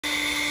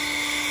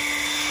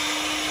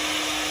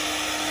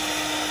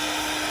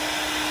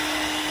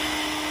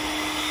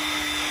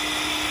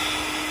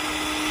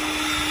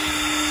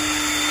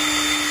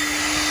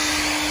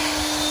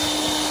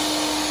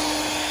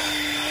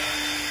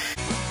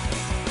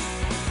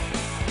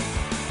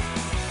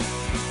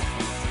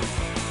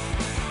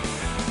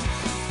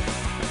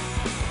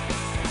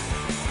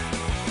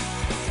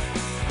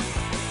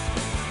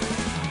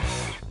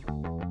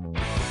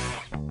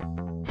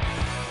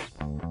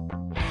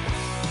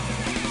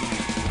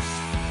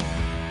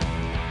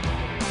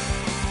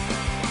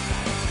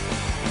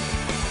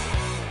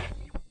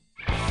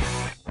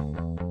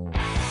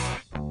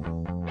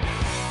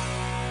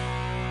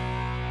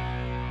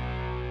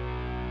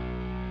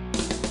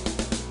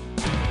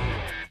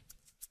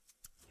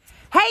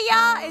Hey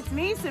y'all, it's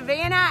me,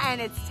 Savannah,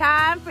 and it's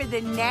time for the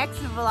next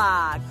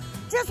vlog.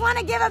 Just want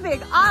to give a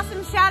big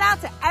awesome shout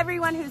out to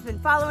everyone who's been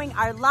following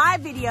our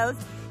live videos.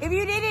 If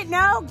you didn't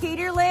know,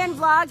 Gatorland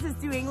Vlogs is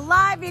doing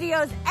live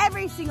videos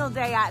every single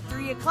day at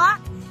 3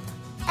 o'clock.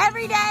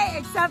 Every day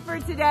except for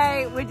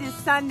today, which is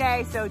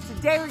Sunday. So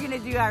today we're gonna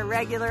do our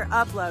regular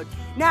upload.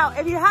 Now,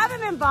 if you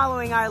haven't been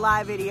following our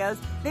live videos,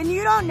 then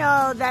you don't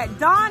know that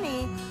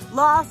Donnie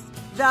lost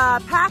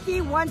the Packy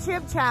One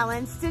Chip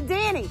Challenge to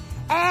Danny.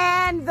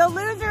 And the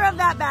loser of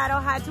that battle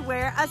had to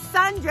wear a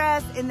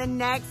sundress in the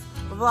next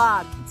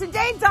vlog.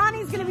 Today,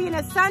 Donnie's gonna be in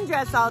a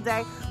sundress all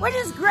day, which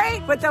is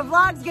great, but the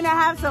vlog's gonna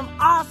have some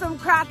awesome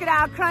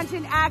crocodile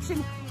crunching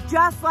action,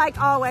 just like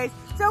always.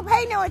 So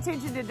pay no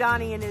attention to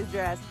Donnie in his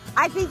dress.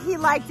 I think he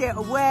liked it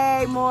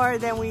way more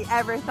than we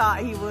ever thought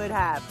he would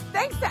have.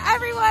 Thanks to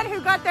everyone who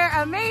got their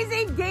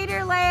amazing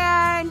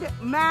Gatorland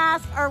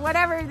mask, or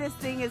whatever this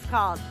thing is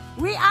called.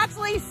 We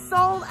actually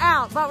sold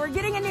out, but we're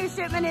getting a new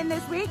shipment in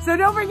this week. So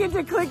don't forget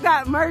to click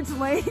that merch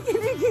link if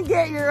you can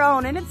get your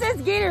own. And it says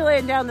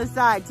Gatorland down the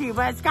side too,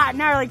 but it's got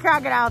gnarly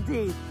crocodile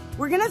teeth.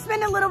 We're gonna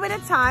spend a little bit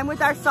of time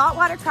with our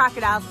saltwater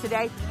crocodiles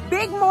today.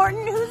 Big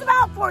Morton, who's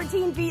about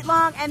 14 feet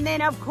long, and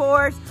then of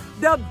course,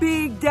 the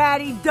Big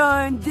Daddy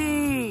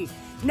Dundee.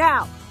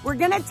 Now, we're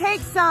gonna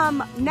take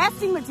some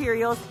nesting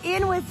materials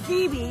in with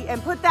Phoebe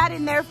and put that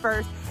in there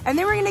first. And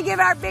then we're gonna give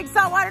our big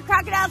saltwater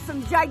crocodiles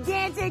some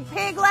gigantic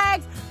pig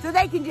legs so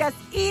they can just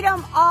eat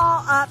them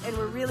all up. And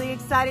we're really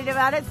excited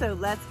about it, so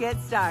let's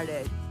get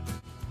started.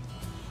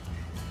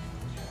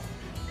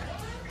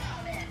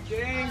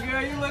 Dang,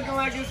 girl, you looking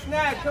like a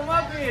snack. Come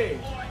up here.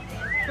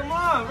 Come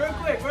on, real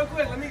quick.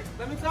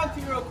 Let me talk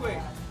to you real quick.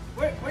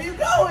 Where you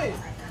going?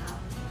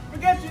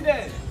 Forget you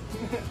then.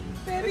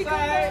 Baby, come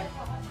back.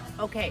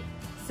 Okay,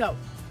 so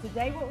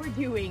today what we're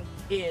doing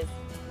is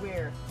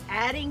we're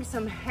adding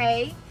some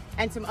hay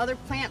and some other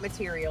plant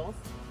materials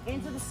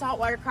into the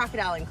saltwater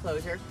crocodile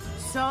enclosure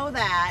so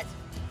that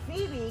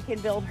Phoebe can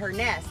build her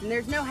nest. And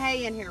there's no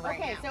hay in here right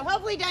now. Okay, so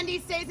hopefully Dundee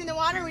stays in the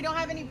water and we don't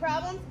have any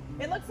problems.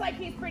 It looks like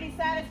he's pretty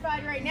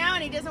satisfied right now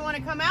and he doesn't want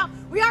to come out.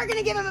 We are going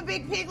to give him a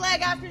big pig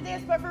leg after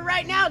this, but for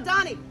right now,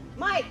 Donnie,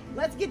 Mike,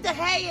 let's get the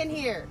hay in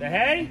here. The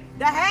hay?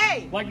 The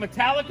hay. Like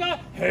Metallica?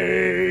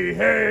 Hey,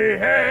 hey,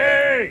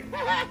 hey!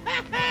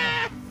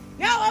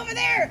 No, over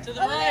there. To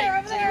the over right. there,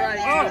 over To there, the over right.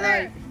 there, Oh, over there.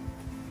 right.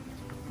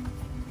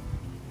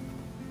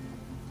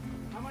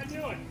 How am I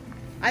doing?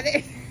 I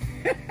think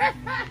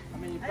I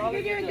mean, you I think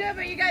probably you're doing get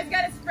good, but you guys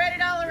got to spread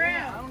it all I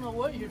around. don't know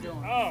what you're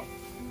doing. Oh,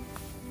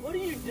 What are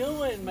you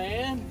doing,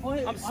 man?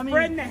 What? I'm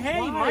spreading the hay,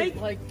 why? Mike.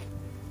 Like,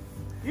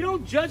 you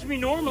don't judge me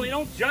normally.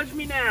 Don't judge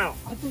me now.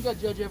 I think I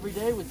judge every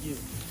day with you.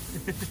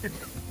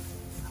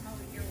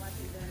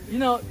 You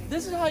know,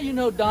 this is how you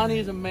know Donnie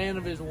is a man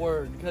of his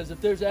word. Because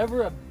if there's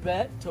ever a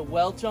bet to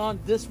welch on,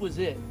 this was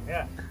it.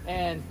 Yeah.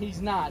 And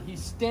he's not.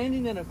 He's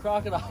standing in a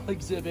crocodile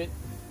exhibit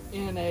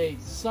in a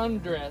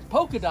sundress,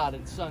 polka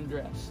dotted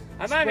sundress.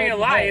 I'm not even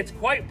gonna lie. Spreading It's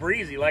quite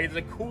breezy. Like, it's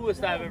the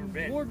coolest I've ever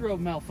been. Wardrobe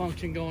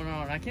malfunction going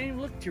on. I can't even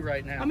look at you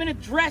right now. I'm in a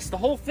dress. The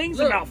whole thing's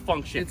Look, a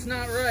malfunction. It's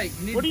not right.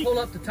 You need What to do you- pull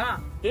up the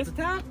top. This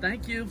top?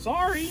 Thank you.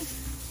 Sorry.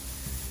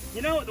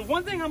 You know, the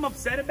one thing I'm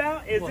upset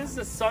about is What? this is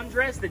a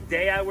sundress the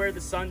day I wear the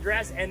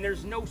sundress, and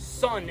there's no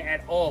sun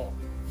at all.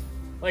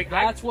 Like,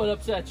 That's what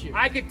upsets you.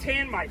 I could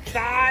tan my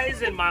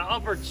thighs and my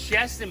upper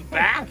chest and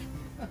back,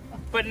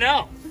 but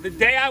no. The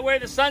day I wear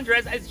the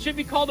sundress, it should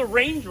be called a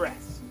rain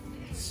dress.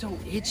 It's so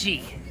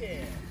itchy.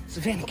 Yeah.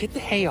 Savannah, get the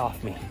hay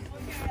off me.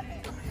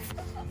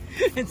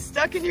 It's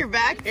stuck in your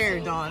back hair,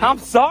 Donnie. I'm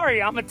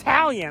sorry, I'm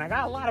Italian. I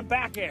got a lot of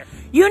back hair.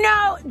 You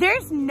know,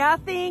 there's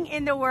nothing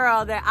in the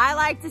world that I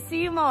like to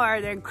see more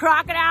than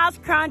crocodiles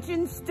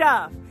crunching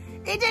stuff.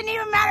 It doesn't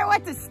even matter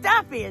what the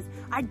stuff is.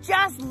 I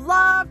just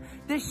love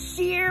the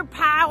sheer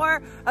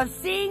power of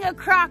seeing a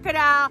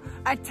crocodile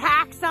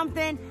attack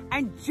something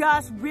and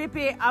just rip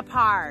it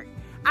apart.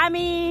 I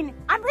mean,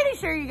 I'm pretty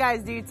sure you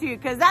guys do too,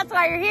 because that's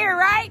why you're here,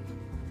 right?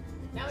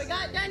 Now we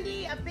got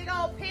Dundee a big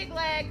old pig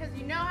leg, because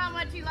you know how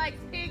much he likes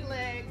pig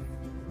legs.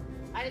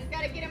 I just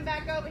got to get him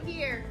back over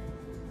here.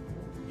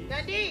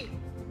 Dundee,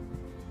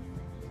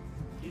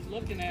 He's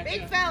looking at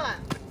big you. fella.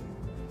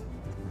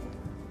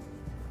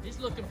 He's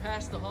looking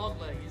past the hog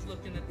leg. He's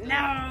looking at the...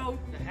 No.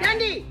 the hat.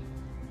 Dundee,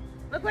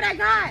 look what I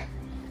got.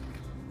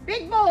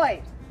 Big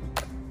boy.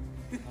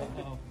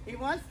 Uh-oh. He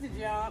wants to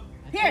jump.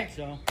 I Here. think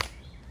so.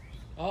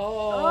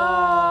 Oh.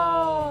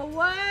 Oh,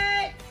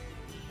 what?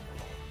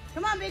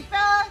 Come on, big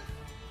fella.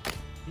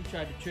 He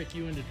tried to trick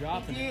you into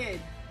dropping He it.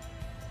 did.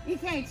 You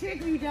can't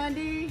trick me,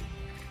 Dundee.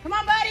 Come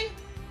on, buddy.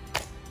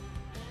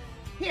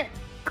 Here.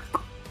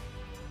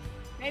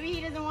 Maybe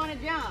he doesn't want to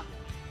jump.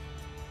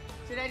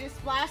 Should I just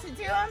splash it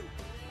to him?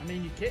 I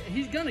mean, you can't,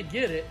 he's gonna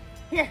get it.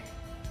 Here.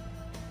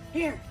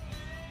 Here.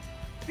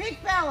 Big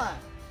fella.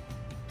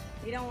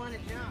 You don't want to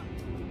jump.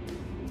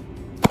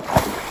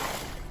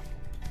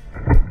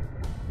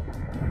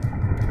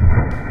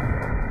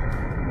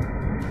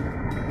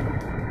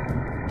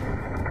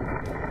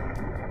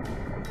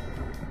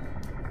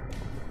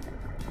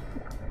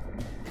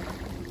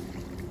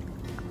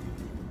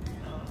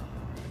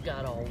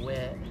 got all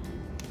wet.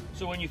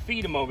 So when you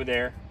feed him over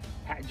there,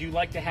 do you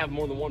like to have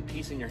more than one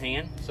piece in your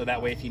hand? So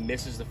that way if he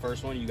misses the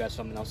first one, you got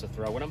something else to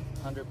throw at him?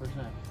 100%.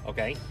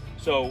 Okay,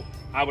 so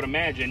I would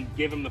imagine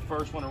give him the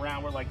first one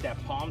around where like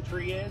that palm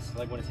tree is,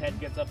 like when his head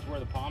gets up to where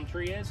the palm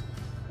tree is.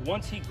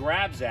 Once he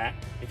grabs that,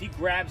 if he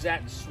grabs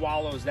that and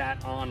swallows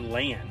that on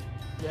land,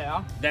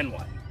 Yeah. then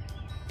what?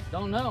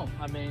 Don't know.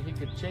 I mean, he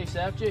could chase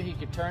after you. He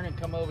could turn and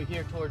come over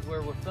here towards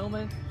where we're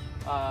filming.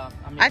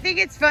 I think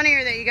it's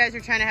funnier that you guys are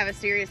trying to have a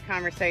serious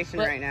conversation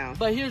right now.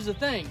 But here's the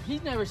thing.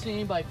 He's never seen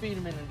anybody feed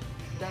him in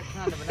that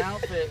kind of an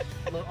outfit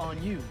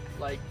on you.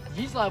 Like,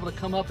 he's liable to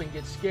come up and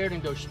get scared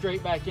and go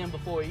straight back in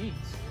before he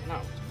eats. No,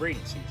 it's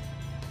breeding season.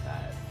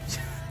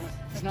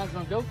 He's not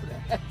going to go for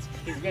that.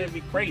 He's going to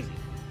be crazy.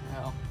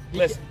 Well,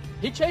 Listen.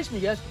 He chased me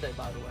yesterday,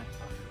 by the way.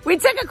 We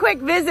took a quick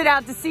visit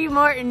out to see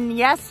Morton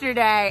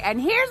yesterday,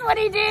 and here's what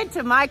he did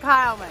to Mike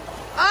Heilman.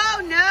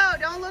 Oh no,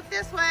 don't look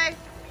this way.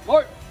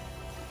 Morton!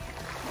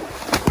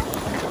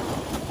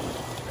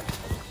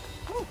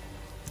 Whew.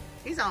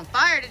 He's on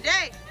fire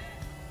today.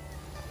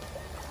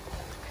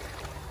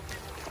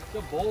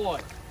 Good boy.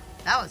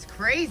 That was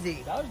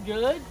crazy. That was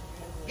good.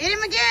 Get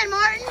him again,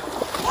 Morton.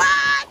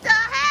 What the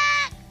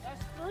heck?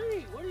 That's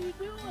 3. What are you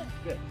doing?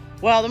 Good.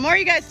 Well, the more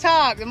you guys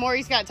talk, the more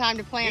he's got time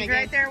to plan. He's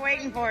right there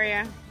waiting for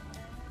you.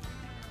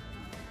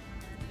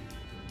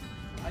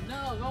 I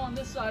know. Go on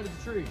this side of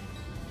the tree.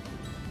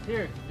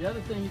 Here, the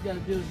other thing you got to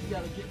do is you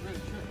got to get rid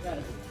of trip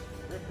hazards.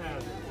 Trip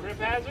hazard. Trip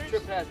hazards?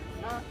 Trip hazard.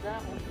 Not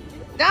that one.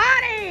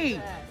 Donnie!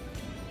 Back.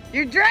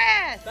 Your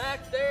dress!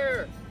 Back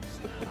there.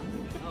 Oh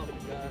my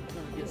God, I'm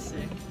gonna get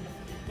sick.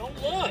 Don't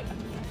look.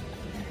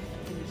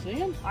 Can you see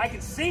him? I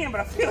can see him,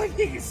 but I feel like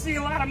he can see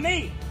a lot of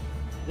me.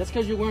 That's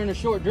because you're wearing a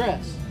short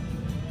dress.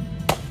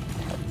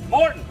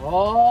 Morton.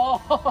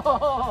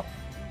 Oh!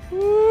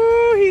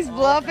 Ooh, he's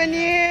bluffing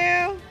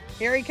you.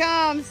 Here he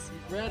comes.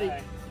 He's ready.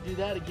 Okay. Do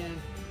that again.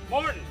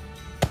 Morton.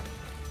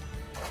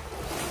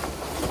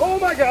 Oh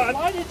my God.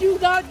 Why did you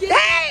not get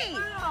Hey! it?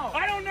 Wow.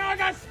 I don't know, I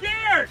got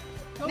scared.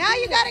 Now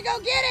you gotta go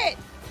get it.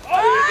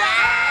 Oh, you got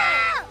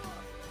Ah!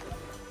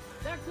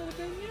 That could have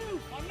been you.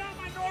 I'm not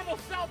my normal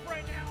self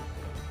right now.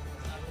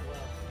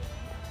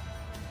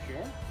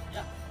 Sure?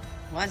 Yeah.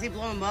 Why is he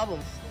blowing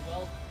bubbles?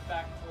 Well,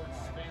 back towards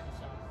Savannah.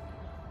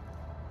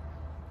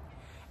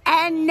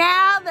 And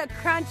now the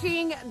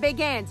crunching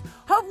begins.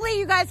 Hopefully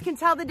you guys can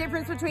tell the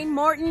difference between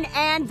Morton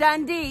and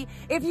Dundee.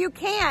 If you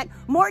can't,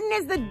 Morton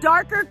is the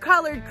darker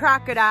colored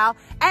crocodile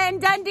and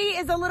Dundee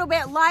is a little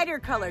bit lighter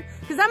colored.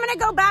 Because I'm gonna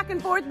go back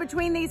and forth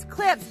between these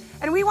clips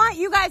and we want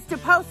you guys to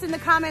post in the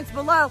comments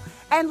below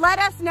and let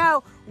us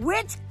know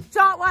which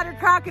saltwater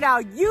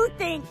crocodile you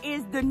think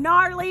is the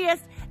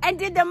gnarliest and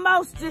did the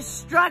most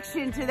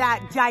destruction to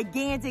that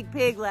gigantic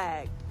pig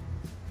leg.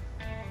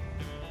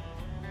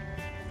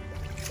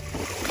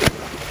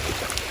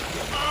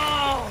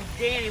 Oh,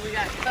 Danny, we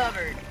got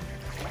covered.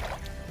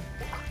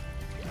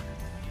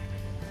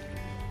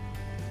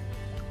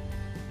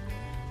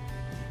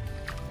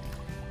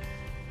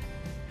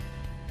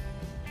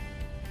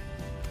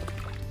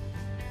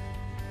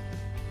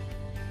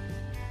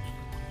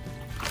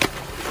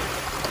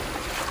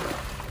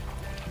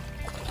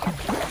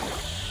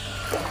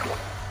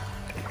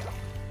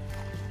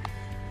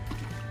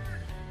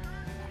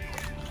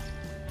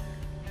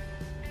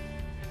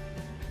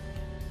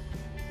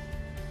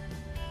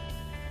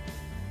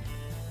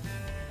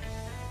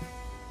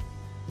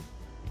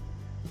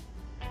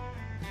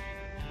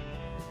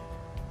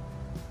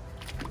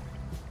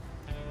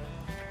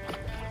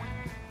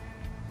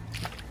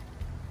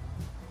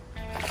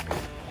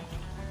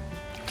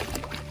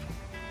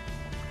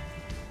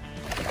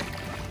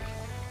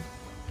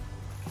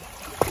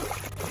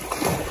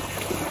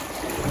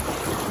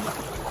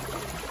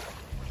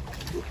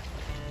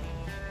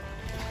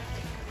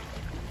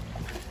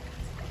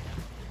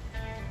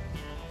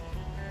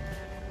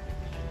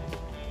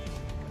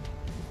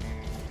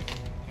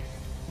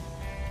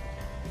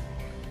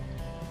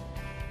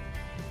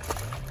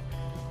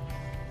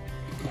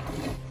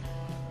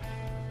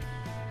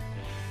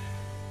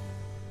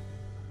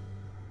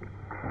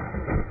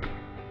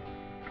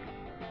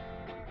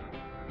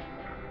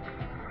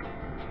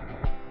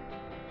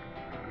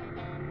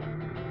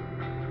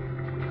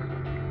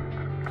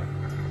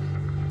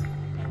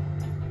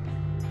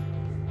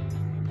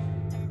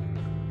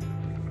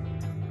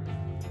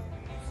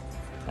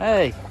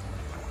 Hey,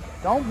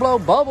 don't blow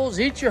bubbles.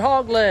 Eat your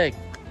hog leg.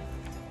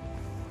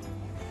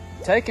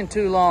 Taking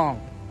too long.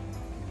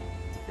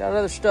 Got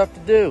other stuff to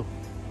do.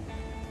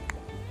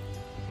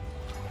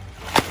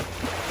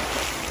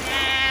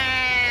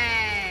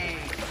 Dang.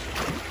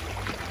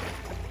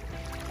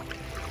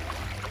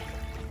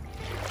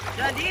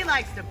 Dundee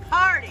likes to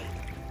party.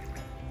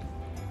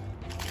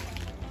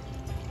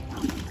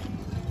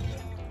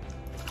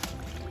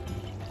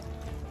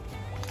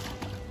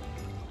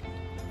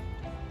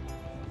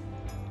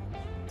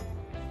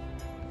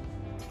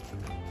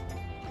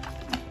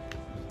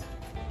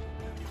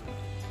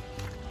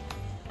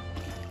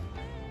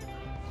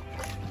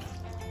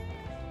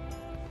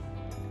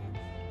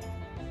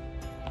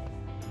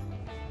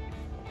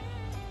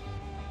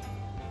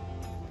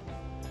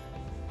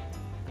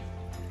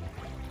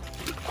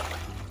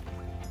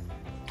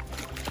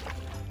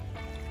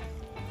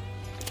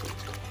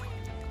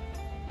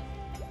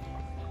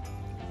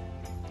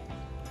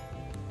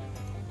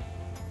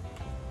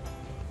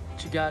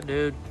 What you got,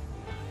 dude?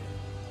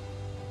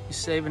 You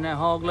saving that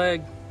hog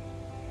leg?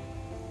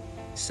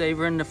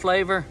 Savoring the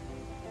flavor?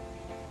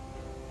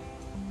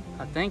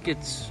 I think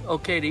it's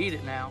okay to eat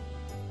it now.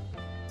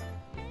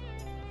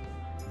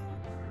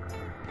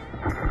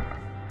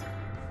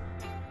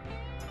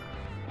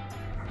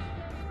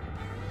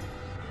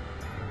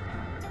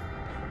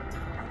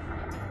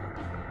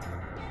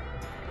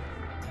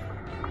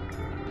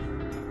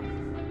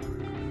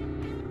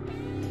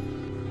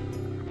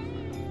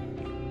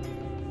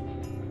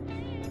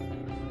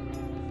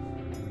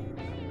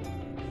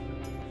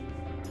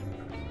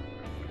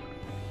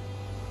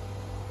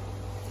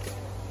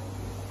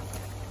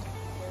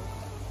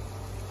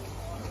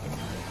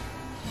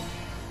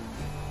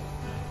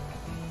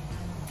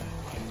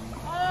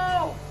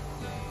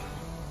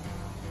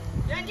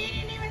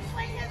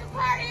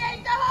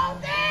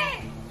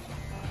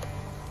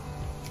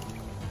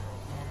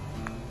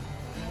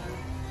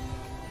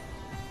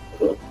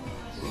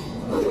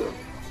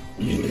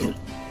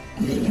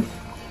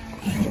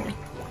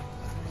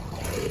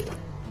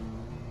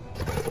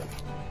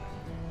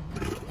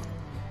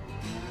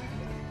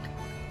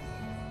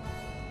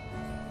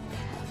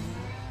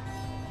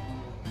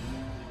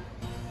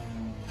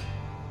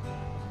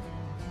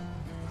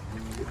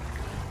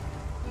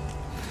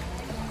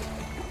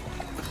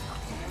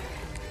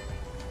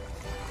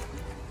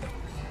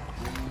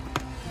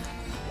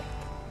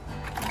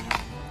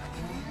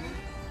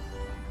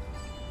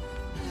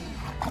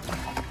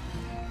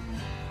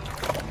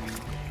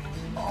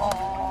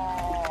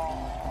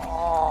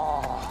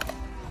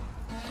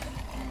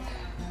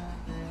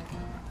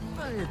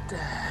 Look at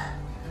that.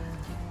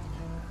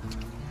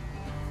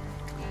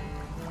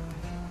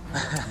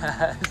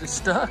 Is it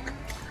stuck?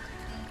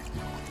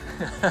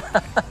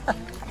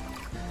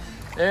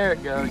 There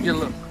it goes. Get a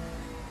little.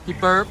 He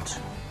burped.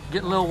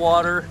 Get a little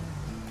water.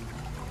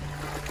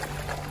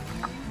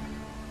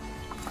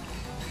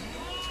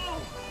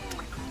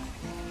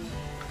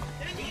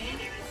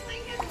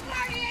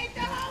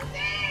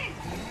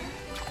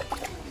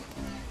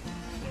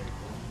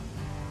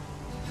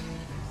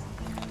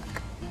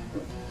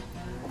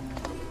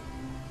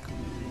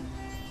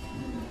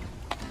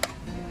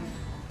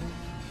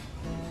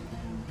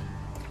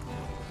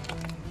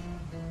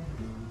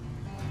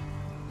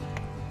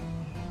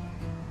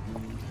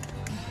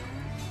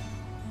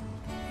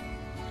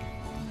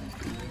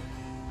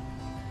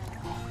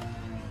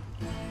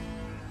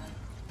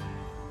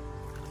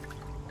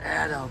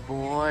 Atta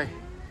boy,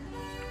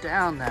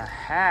 down the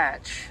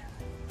hatch.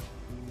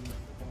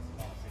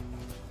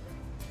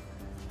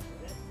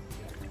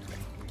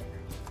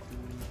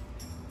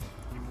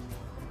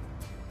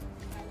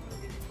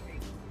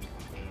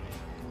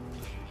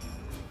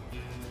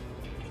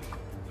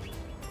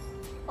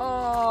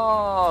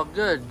 Oh,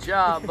 good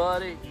job,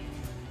 buddy.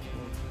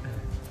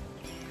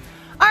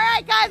 All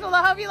right, guys. Well,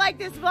 I hope you liked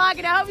this vlog,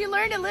 and I hope you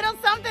learned a little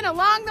something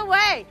along the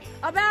way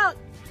about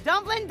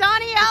Dumpling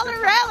Donnie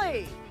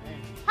Aldarelli.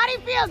 How do you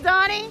feel,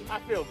 Donnie? I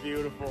feel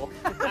beautiful.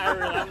 I'm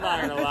not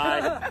gonna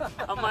lie.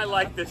 I might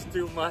like this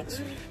too much.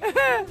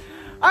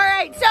 All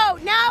right, so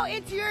now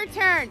it's your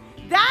turn.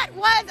 That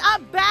was a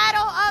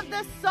battle of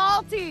the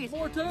salties.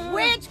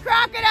 Which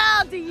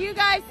crocodile do you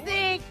guys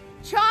think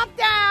chomped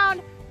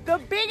down the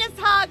biggest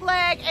hog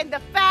leg and the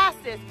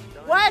fastest?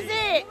 Was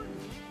it?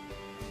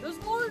 It was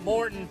Morton.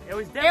 Morton. It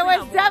was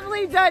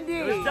definitely Dundee.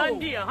 It was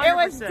Dundee, 100%. It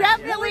was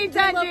definitely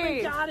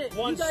Dundee.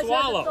 One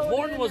swallow.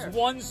 Morton was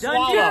one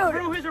swallow. Dundee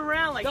threw his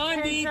around like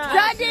Dundee 10 threw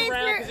times. it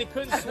around because he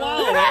couldn't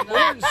swallow it.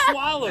 Morton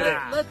swallowed it.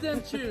 Let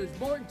them choose.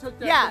 Morton took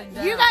that Yeah, thing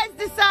down. you guys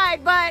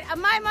decide, but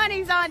my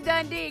money's on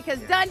Dundee because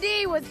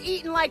Dundee was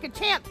eating like a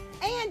champ.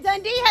 And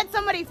Dundee had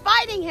somebody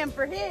fighting him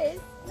for his.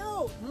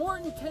 No,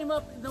 Morton came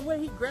up, the way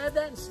he grabbed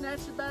that and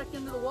snatched it back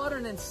into the water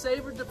and then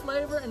savored the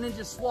flavor and then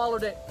just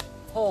swallowed it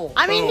whole.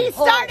 I mean, he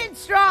started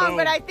strong, Boom.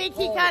 but I think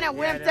he kind of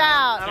wimped I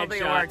out. don't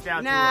think it worked out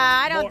too Nah,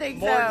 well. I don't think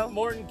so.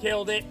 Morton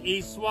killed it. He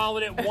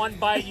swallowed it one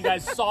bite. You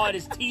guys saw it.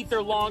 His teeth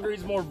are longer.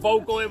 He's more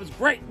vocal. It was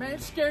great. Man,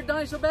 it scared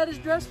Donnie so bad his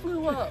dress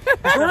flew up.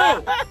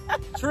 True.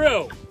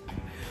 True.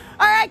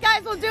 All right,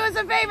 guys, well, do us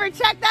a favor.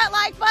 Check that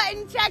like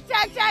button. Check,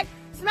 check, check.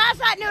 Smash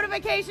that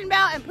notification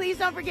bell. And please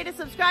don't forget to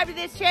subscribe to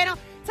this channel.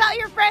 Tell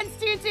your friends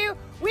too.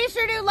 We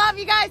sure do love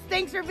you guys.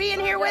 Thanks for being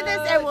here with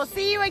us. And we'll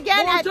see you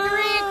again at 3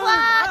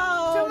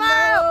 o'clock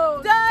tomorrow.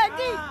 No.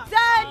 Dundee,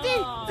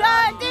 Dundee,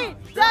 Dundee,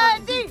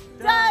 Dundee, Dundee,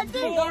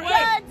 Dundee,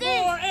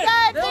 Dundee,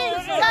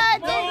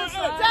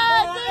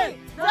 Dundee,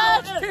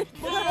 Dundee.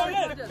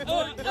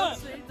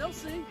 They'll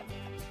see.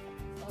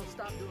 Oh,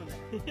 stop doing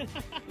that.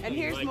 And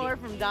here's more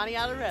from Donnie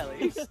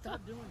Aldarelli. Stop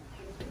doing that.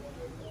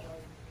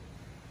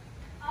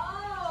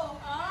 Oh.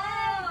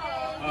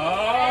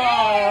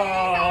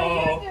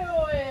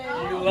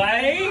 You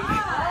like?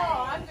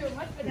 Oh, I'm doing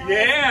much better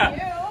Yeah. than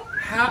you.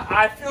 How,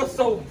 I feel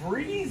so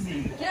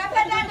breezy. Can I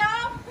pet that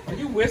dog? Are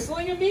you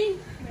whistling at me?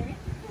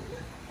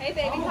 Hey,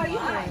 baby, how are you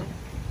doing?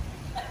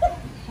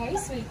 Hey,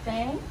 sweet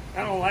thing.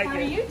 I don't like How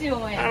are it. you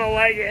doing? I don't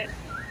like it.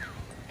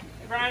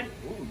 Hey, Brian.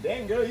 Ooh,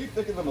 dang girl, you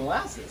thicker than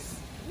molasses.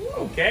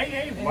 Okay,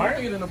 hey, Hey, Mark.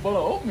 I'm eating a bowl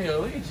of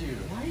oatmeal. Look at you.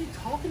 Why are you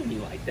talking to me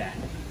like that?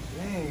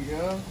 There you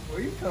go.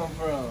 Where you come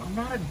from? I'm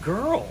not a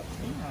girl.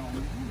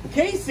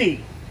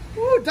 Casey!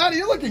 Ooh, Donnie,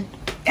 you're looking.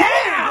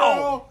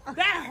 Ow!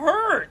 That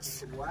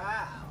hurts!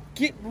 Wow.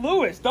 Get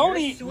Lewis, don't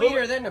eat.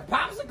 Sweeter than a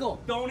popsicle.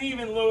 Don't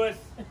even, Lewis.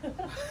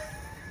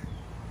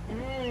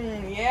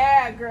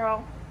 Yeah,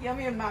 girl.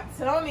 Yummy in my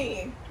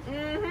tummy.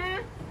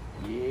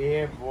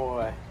 Yeah,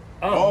 boy.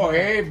 Oh,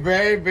 hey,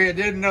 baby.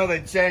 Didn't know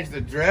they changed the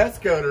dress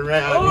code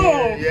around Oh.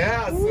 here.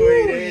 Yeah,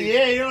 sweetie.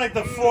 Yeah, you're like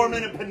the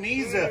foreman of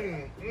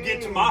Panizza.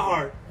 Get to my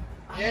heart.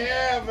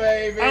 Yeah,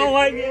 baby. I don't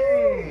like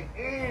it.